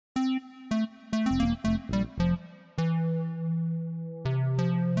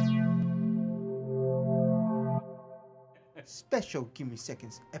Special Gimme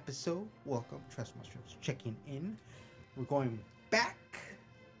Seconds episode. Welcome, Trust Mushrooms checking in. We're going back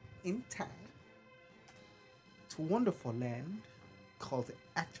in time to a wonderful land called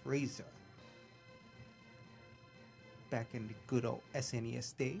ActRaiser. Back in the good old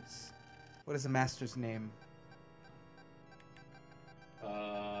SNES days. What is the master's name?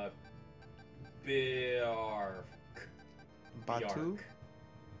 Bjark. Batu?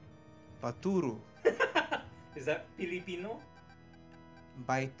 Baturu. Is that Filipino?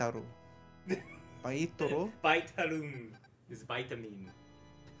 Baitaru. Baitoro. Vitalum is vitamin.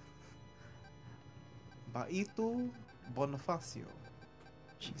 Baitu Bonifacio.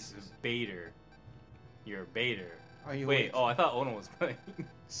 Jesus. Bader. You're a Bader. Are you Wait, oh, I thought Ono was playing.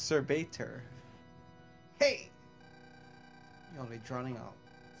 Sir Bater. Hey! You're only drowning out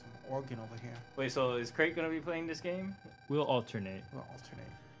some organ over here. Wait, so is Cr8 gonna be playing this game? We'll alternate. We'll alternate.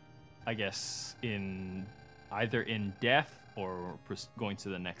 I guess in either in death or going to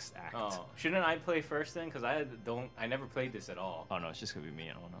the next act. Oh, shouldn't I play first then? Because I never played this at all. Oh no, it's just gonna be me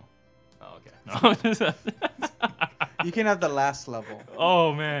and Ono. Oh, okay. No. You can have the last level.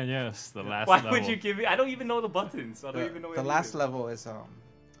 Oh man, yes, the last Why level. would you give me? I don't even know the buttons. I don't even know what The I'm last doing. level is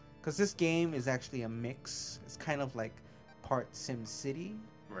because this game is actually a mix. It's kind of like part Sim City.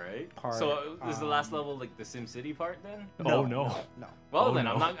 Right. Part, So is the last level like the SimCity part then? Oh no. No. Well Oh, then,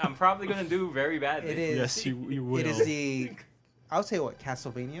 no. I'm probably gonna do very badly. It is. Yes, you will. It is the. I would say what,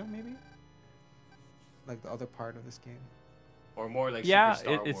 Castlevania maybe. Like the other part of this game. Or more like Yeah,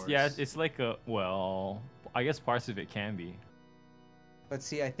 Super Star it's Wars. yeah, it's like a well. I guess parts of it can be. But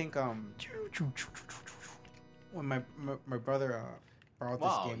see, I think when my brother borrowed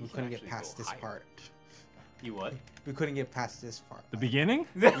Wow, this game, we you can couldn't get actually past go this higher. part. You what? We couldn't get past this part. The Like, beginning?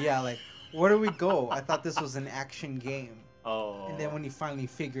 Yeah, like where do we go? I thought this was an action game, Oh. and then when you finally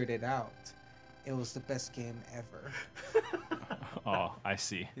figured it out, it was the best game ever. Oh, I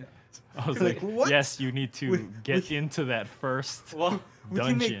see. Yeah. I was Like, like, what? yes, you need to We- get we- into that first Well, We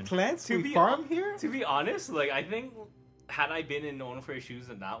can dungeon. make plants. To We be farm here. to be honest, like I think had I been in Ono for shoes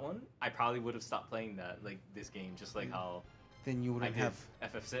in that one, I probably would have stopped playing that this game, just like how Then you I wouldn't did have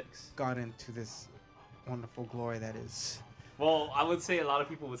FF6. got into this wonderful glory that is. Well, I would say a lot of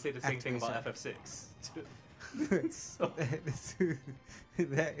people would say the same thing about ActRaiser. FF6. So,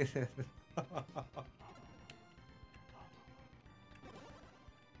 That is-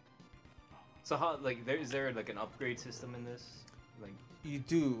 so how like is there like an upgrade system in this? Like you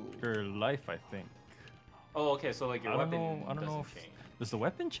do. Your life, I think. oh okay, so like your I don't weapon know. I don't know doesn't if change. does the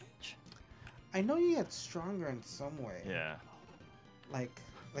weapon change? I know you get stronger in some way. Yeah. Like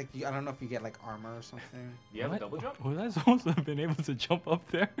you, I don't know if you get like armor or something. Do you have a What? double jump? Was I supposed to have been able to jump up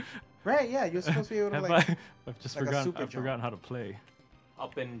there? Right? Yeah, you're supposed to be able to Have like. I've just like a forgotten. super I've jump. forgotten how to play.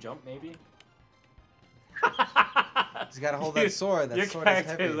 Up and jump maybe? You gotta hold that sword. That Your sword is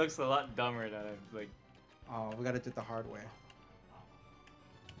character heavy. looks a lot dumber than like. Oh, we gotta do it the hard way.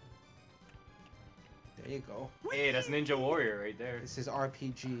 There you go. Hey, that's Ninja Warrior right there. This is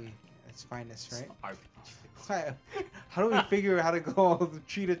RPG. It's finest, right? RPG. Right. How do we figure out how to go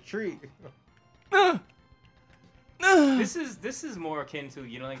tree to tree? This is more akin to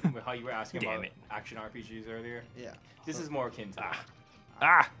like how you were asking Damn about it. action RPGs earlier. Yeah. This is more akin to.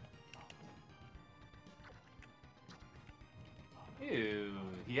 Ah! Ew,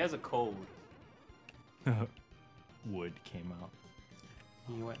 he has a code. Wood came out.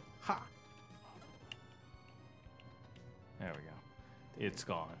 You went ha. There we go. It's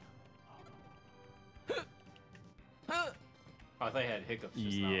gone. Oh, I thought he had hiccups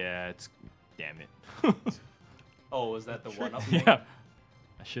just now. Yeah, it's. Damn it. Oh, was that the one up thing? Yeah.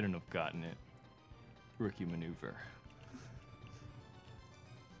 I shouldn't have gotten it. Rookie maneuver.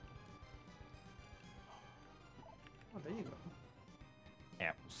 Oh, there you go.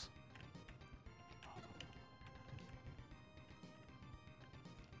 Apples.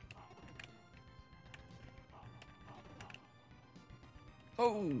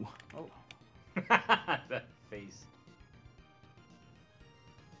 Oh! Oh, That face.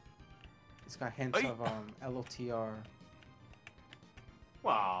 it's got hints Ay. of LOTR.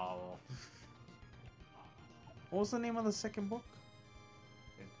 Wow. What was the name of the second book?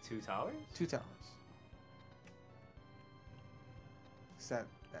 2 towers? Two Towers. It's that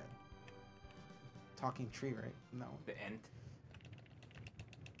talking tree, right? No. The end.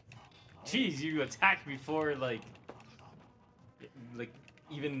 Jeez, you attacked before like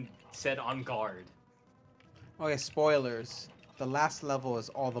even said on guard. Okay, spoilers. The last level is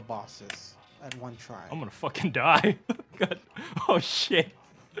all the bosses at one try. I'm gonna fucking die. God. Oh shit.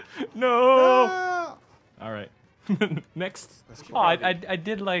 No! Ah! Alright. Next. Let's Oh, go. I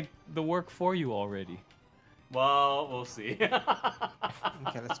did like the work for you already. Well, we'll see.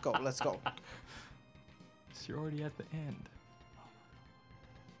 Okay, let's go. Let's go. So you're already at the end.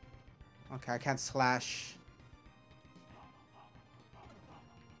 Okay, I can't slash.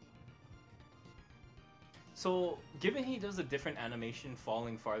 So, given he does a different animation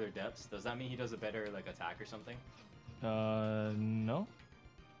falling farther depths, does that mean he does a better like attack or something? No.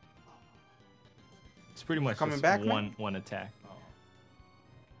 It's pretty much coming just back, man? one attack.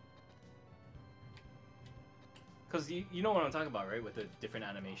 Because you know what I'm talking about, right? With the different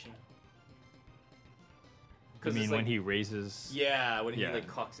animation. You mean it's when like, he raises? Yeah, when he like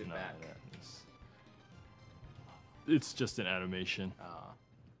cocks it back. It's just an animation.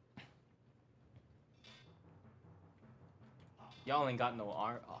 Y'all ain't got no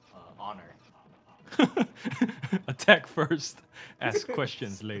honor. Attack first, ask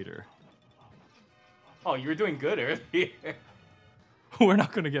questions later. Oh, you were doing good earlier. We're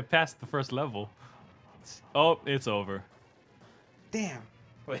not gonna get past the first level. Oh, it's over. Damn.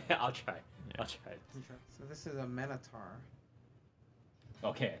 Wait, I'll try. Yeah. I'll try. So this is a Minotaur.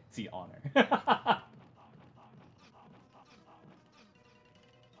 Okay, see honor.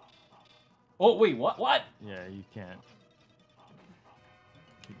 Oh wait, what? What? Yeah, you can't.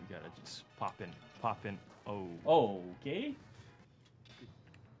 You gotta just pop in. Oh. Okay.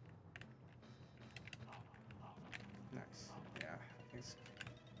 Nice. Yeah, it's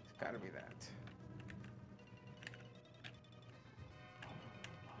gotta be that.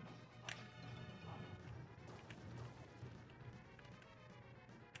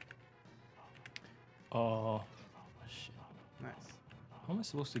 Oh, shit. Nice. How am I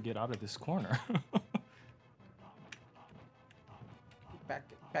supposed to get out of this corner?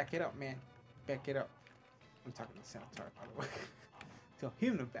 Back it up, man. Back it up. I'm talking to Centaur, by the way. Tell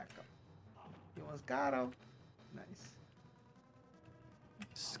him to back up. He almost got him. Nice.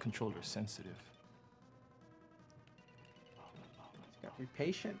 This controller's sensitive. Just gotta be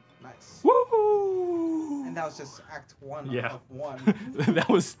patient. Nice. Woo! And that was just Act 1 Yeah. of 1. That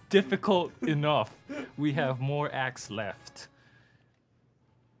was difficult enough. We have more acts left.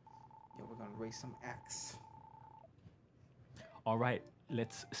 Yeah, we're gonna raise some axe. All right,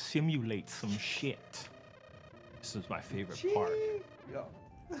 let's simulate some shit. This is my favorite part. Yo.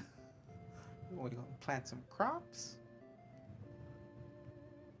 We're gonna plant some crops.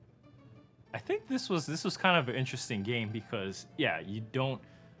 I think this was kind of an interesting game because you don't.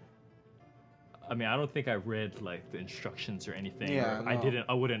 I mean, I don't think I read like the instructions or anything. Yeah, or no.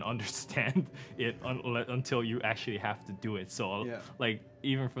 I wouldn't understand it until you actually have to do it. So Yeah. like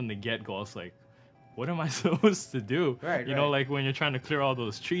even from the get go, I was like, what am I supposed to do? Right, You know, right. like when you're trying to clear all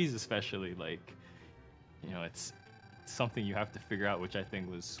those trees, especially like, you know, it's something you have to figure out, which I think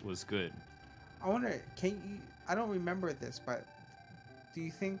was good. I wonder, I don't remember this, but do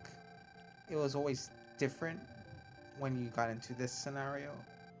you think it was always different when you got into this scenario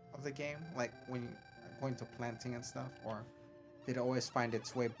of the game? Like when you going to planting and stuff? Or did it always find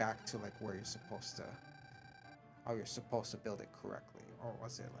its way back to like where you're supposed to, how you're supposed to build it correctly? Or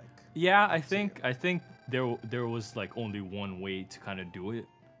was it like... Yeah, I think there was like only one way to kind of do it.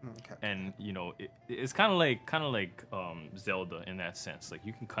 Okay. And you know it's kind of like Zelda in that sense. Like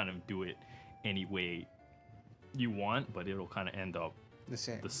you can kind of do it any way you want, but it'll kind of end up The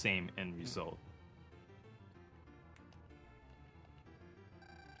same. end result.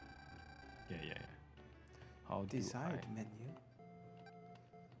 Yeah. How do Decide I? menu.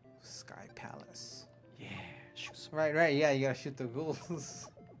 Sky Palace. Yeah, shoot some. Right. Yeah, you gotta shoot the ghouls.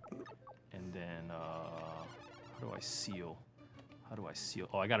 And then how do I seal?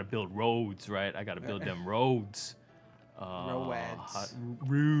 Oh, I gotta build roads, right? I gotta build them roads. Roads.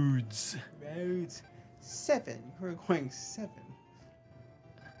 Roads. Roads. 7. We're going 7.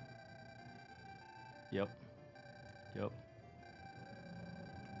 Yep.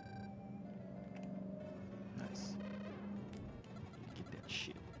 Nice. Get that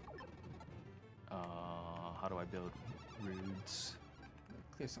shit. How do I build roads?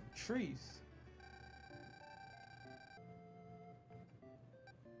 Clear some trees.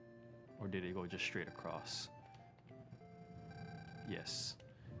 Or did it go just straight across? Yes,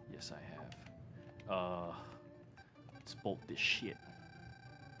 I have. Let's bolt this shit.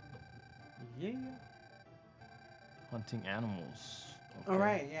 Yeah. Hunting animals. Okay. All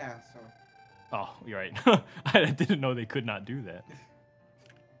right. Yeah. So. Oh, you're right. I didn't know they could not do that.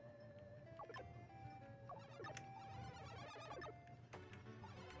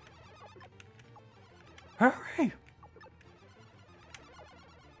 Hurry!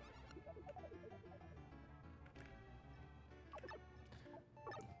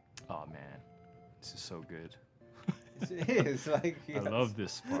 Oh man, this is so good. It is like. I love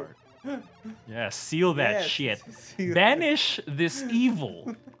this part. Yeah, seal that Yes, shit. seal Banish this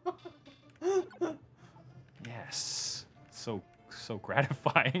evil. Yes. So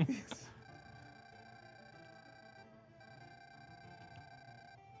gratifying.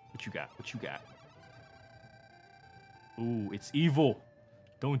 What you got? What you got? Ooh, it's evil.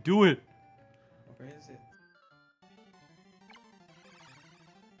 Don't do it. Where is it?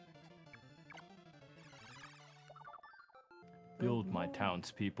 Build, my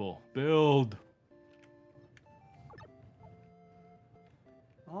townspeople. Build.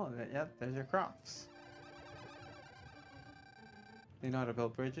 Oh, yep, there's your crops. They know how to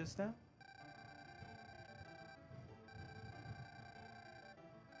build bridges now?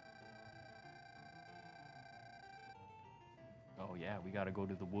 Oh yeah, we gotta go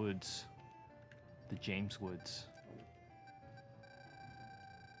to the woods. The James Woods.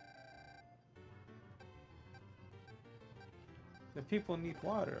 The people need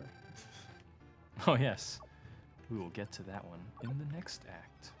water. Oh yes. We will get to that one in the next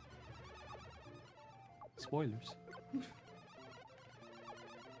act. Spoilers.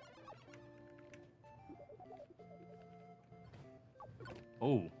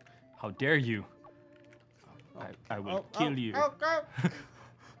 Oh, how dare you! I will kill you.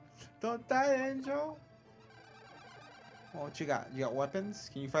 Don't die, Angel. Oh, what you got? You got weapons?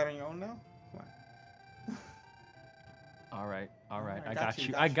 Can you fight on your own now? Come on. All right. Alright, I got got you,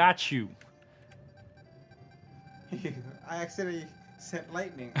 you. got I you. got you. I accidentally sent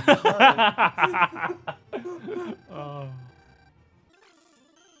lightning. I'm sorry. Oh.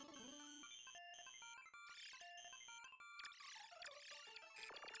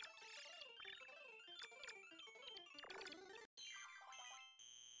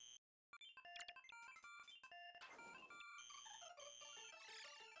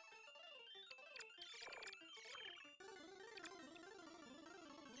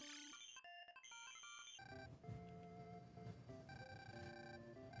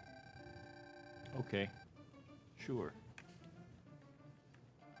 Okay. Sure.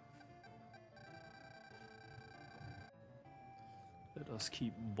 Let us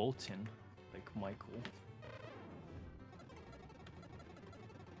keep bolting like Michael.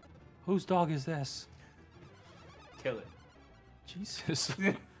 Whose dog is this? Kill it. Jesus.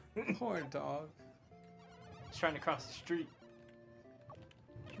 Poor dog. It's trying to cross the street.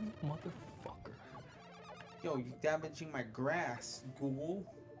 You motherfucker. Yo, you damaging my grass, Google.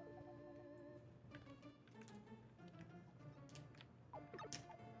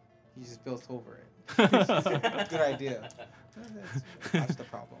 He just built over it. Good idea. That's the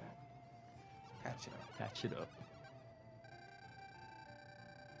problem. Patch it up. Patch it up.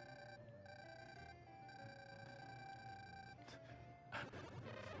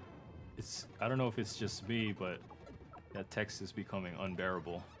 I don't know if it's just me, but that text is becoming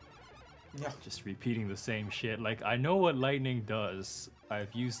unbearable. Yeah. Just repeating the same shit. Like, I know what lightning does.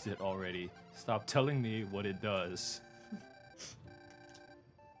 I've used it already. Stop telling me what it does.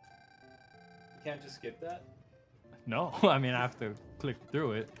 You can't just skip that? No, I mean, I have to click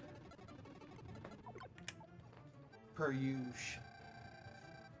through it. Per usual.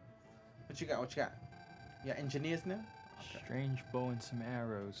 What you got? What you got? You got engineers now? Okay. Strange bow and some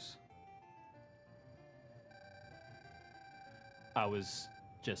arrows. I was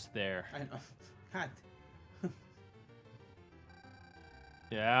just there. I know. God.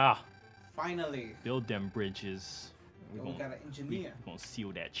 Yeah. Finally. Build them bridges. Yo, we got an engineer. We gonna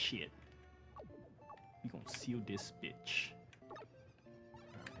seal that shit. We gonna seal this bitch.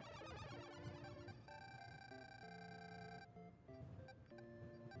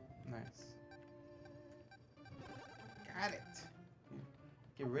 Nice. Got it.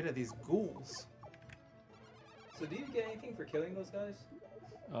 Get rid of these ghouls. So do you get anything for killing those guys?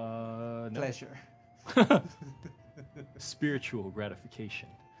 No. Pleasure. Spiritual gratification.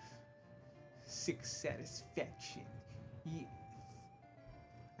 Sick satisfaction. Yeah.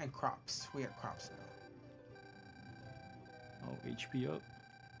 And crops. We have crops now. Oh, HP up.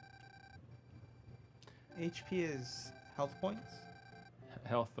 HP is health points.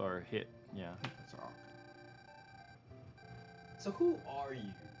 Health or hit, yeah. That's all. So who are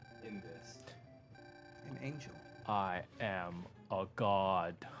you in this? An angel. I am a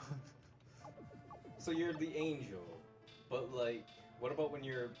god. So you're the angel, but like, what about when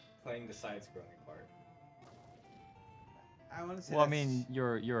you're playing the side-scrolling part? I want to say. Well, I mean,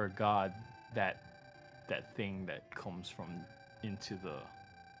 you're a god. That thing that comes from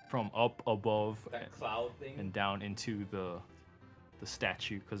up above That cloud thing? and down into the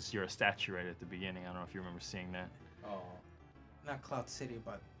statue, because you're a statue right at the beginning. I don't know if you remember seeing that. Oh, not Cloud City,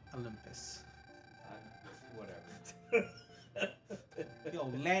 but Olympus. whatever.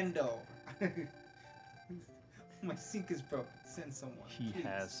 Yo, Lando. My sink is broke. Send someone. He please.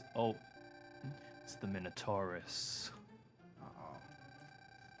 has. Oh, it's the Minotaurus. Uh-oh.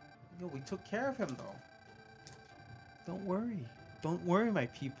 Yo, we took care of him though. Don't worry. Don't worry, my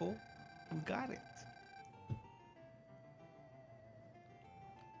people. We got it.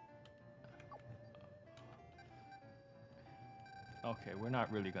 Okay, we're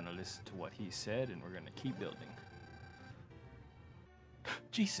not really gonna listen to what he said, and we're gonna keep building.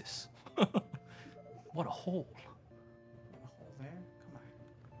 Jesus! What a hole! A hole there?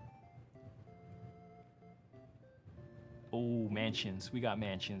 Come on. Oh, mansions. We got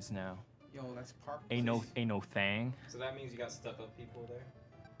mansions now. Yo, that's park. Ain't no place. thing. So that means you got stuck up people there?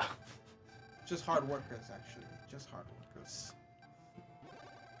 Just hard workers, actually. Just hard workers.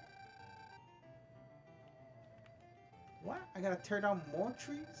 What? I gotta tear down more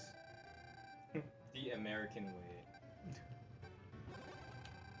trees? The American way.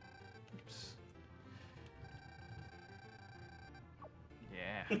 Oops.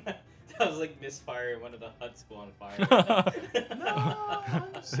 Yeah. That was like misfire. One of the huts go on fire. No!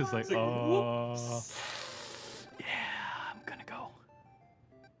 It's like, like, oh. Yeah, I'm gonna go.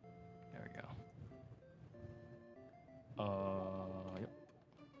 There we go.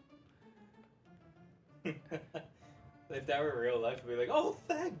 Yep. If that were real life, we'd be like, oh,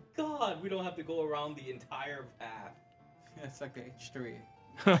 thank God, we don't have to go around the entire path. That's like the H3.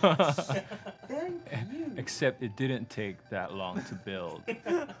 Yep. Thank you. Except it didn't take that long to build.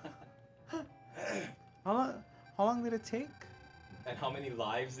 How long did it take? And how many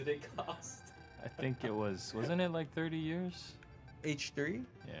lives did it cost? I think it wasn't it like 30 years? H3?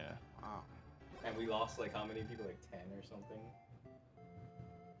 Yeah. Wow. And we lost like how many people? Like 10 or something?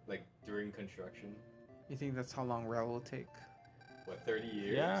 Like during construction? You think that's how long rail will take? What, 30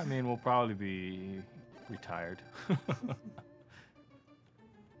 years? Yeah, I mean, we'll probably be retired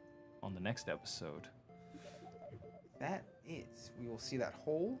on the next episode. That is. We will see that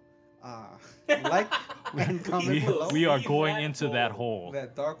hole. Like and comment below. We are See going that into that hole.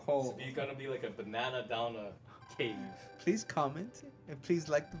 That dark hole. It's gonna be like a banana down a cave. Please comment and please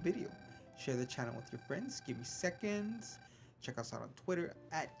like the video. Share the channel with your friends. Give me seconds. Check us out on Twitter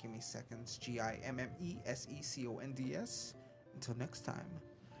at Gimme Seconds. GIMMESECONDS. Until next time.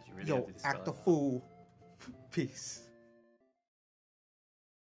 You really Yo, have to spell act it a out. fool. Peace.